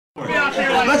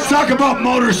Let's talk about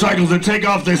motorcycles and take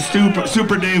off this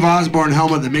Super Dave Osborne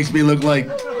helmet that makes me look like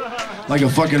a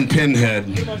fucking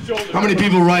pinhead. How many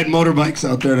people ride motorbikes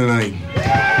out there tonight?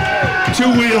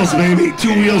 2 wheels, baby.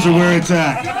 2 wheels are where it's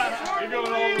at.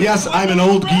 Yes, I'm an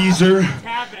old geezer.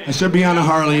 I should be on a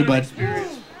Harley, but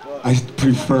I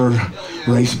prefer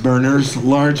race burners,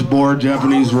 large bore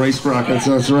Japanese race rockets.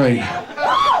 That's right.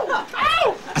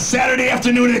 A Saturday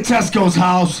afternoon at Tesco's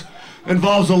house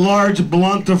involves a large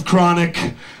blunt of chronic.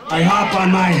 I hop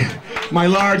on my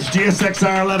large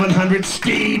GSXR 1100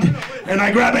 Steed and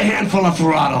I grab a handful of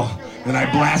throttle and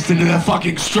I blast into the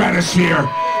fucking stratosphere.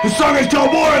 The song is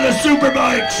called More of the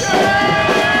Superbikes.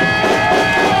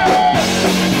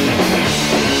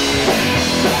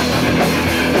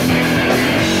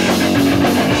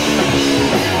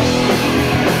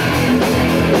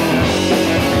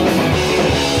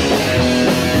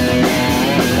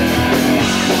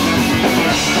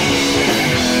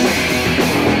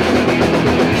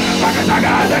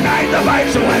 The night the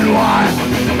bikes went wild,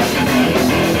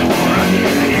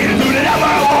 into the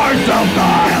never war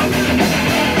self-style.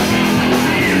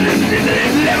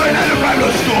 Living at a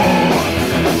private school.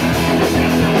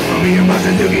 Me and my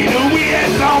Suzuki knew we had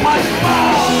so much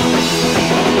fun.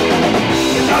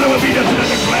 Thought it would be just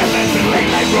another clandestine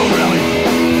late-night road rally,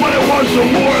 but it was the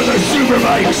war of the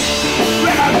Superbikes.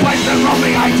 Red-hot pipes and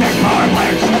rumbling high-tech power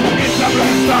plants. It's up to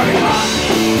the starting line,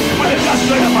 with the dust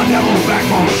straight up on devil's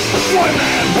backbone. One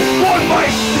man, one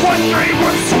bike, one dream,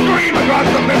 one scream across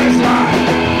the finish line.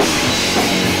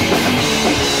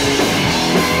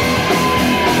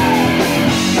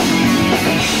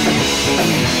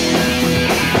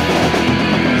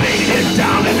 Laid it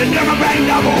down in the Democrat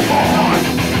double four.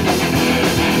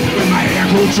 With my air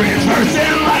cool transfers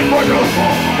in like Wardrobe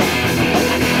 4.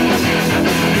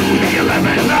 Knew the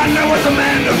 11th, I knew was a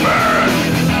man to burn.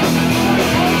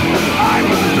 I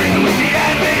was the string with the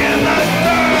enemy in the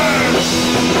third.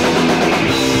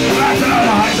 Blasting out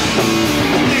the hydrant,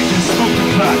 they just smoked the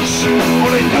clutch.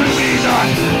 Only couldn't be done.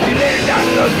 He laid it down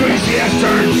to those greasy ass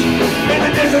turns. In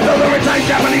the distance, those oversized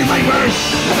Japanese laborers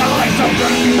sounded like some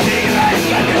drunk music and I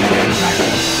got in the inside.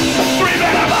 3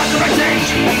 men about to exchange.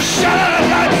 Shut out a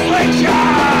gun,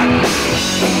 slingshot.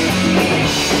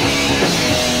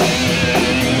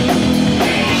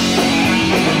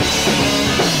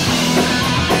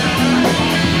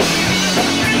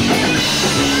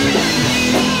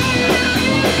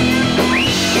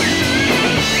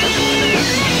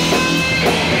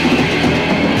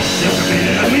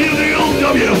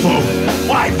 Beautiful,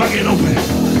 wide fucking open.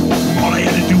 All I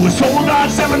had to do was hold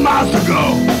on, 7 miles to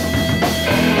go.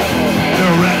 The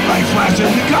red light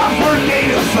flashing, the cops were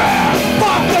gated fast.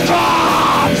 Fuck the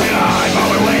cops! And I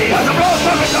found my way on the road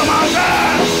from the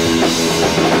mountain.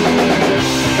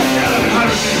 1100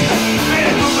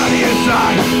 made it move on the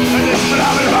inside, and they spit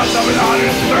out at about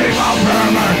 730 miles per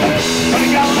hour. When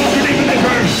the gallons were deep in the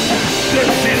curve,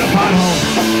 didn't see the pothole.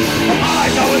 All I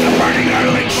saw was a burning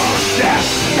early bone death.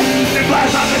 The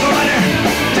glass on the glitter,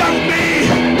 just me.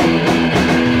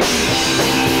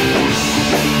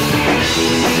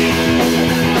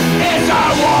 It's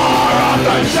our war on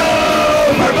the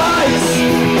Superbikes.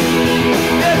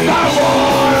 It's our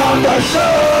war on the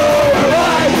Superbikes.